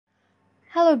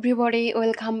Hello everybody,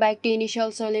 welcome back to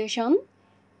Initial Solution.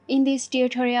 In this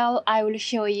tutorial, I will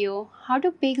show you how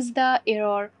to fix the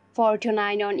error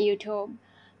 429 on YouTube.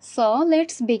 So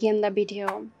let's begin the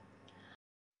video.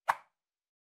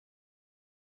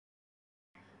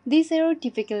 This error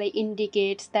typically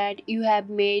indicates that you have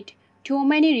made too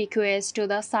many requests to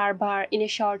the server in a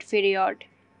short period.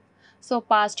 So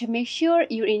first, make sure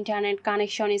your internet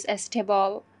connection is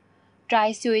stable.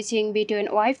 Try switching between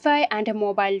Wi-Fi and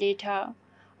mobile data,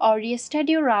 or restart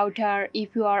your router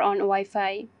if you are on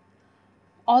Wi-Fi.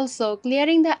 Also,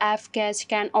 clearing the app cache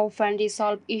can often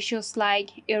resolve issues like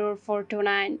error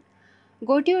 429.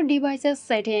 Go to your device's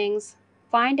settings,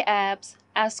 find apps,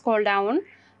 scroll down,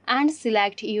 and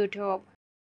select YouTube.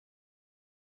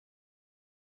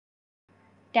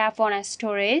 Tap on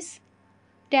storage,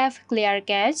 tap clear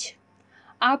cache.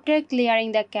 After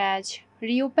clearing the cache,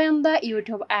 reopen the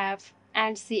YouTube app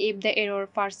and see if the error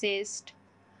persists.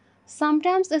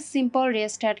 Sometimes a simple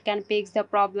restart can fix the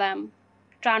problem.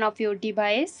 Turn off your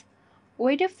device,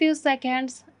 wait a few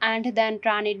seconds, and then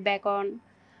turn it back on.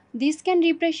 This can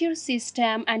refresh your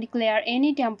system and clear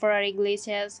any temporary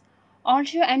glitches.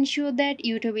 Also ensure that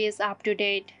YouTube is up to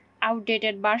date.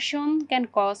 Outdated version can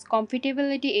cause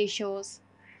compatibility issues.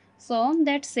 So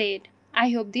that's it.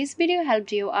 I hope this video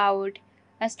helped you out.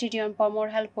 Stay tuned for more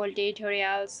helpful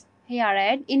tutorials. Here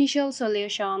at Initial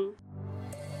Solution.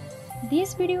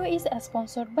 This video is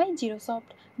sponsored by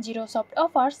Zerosoft. Zerosoft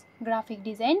offers graphic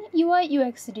design, UI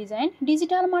UX design,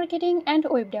 digital marketing and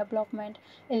web development.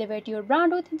 Elevate your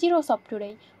brand with Zerosoft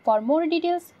today. For more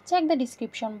details, check the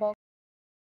description box.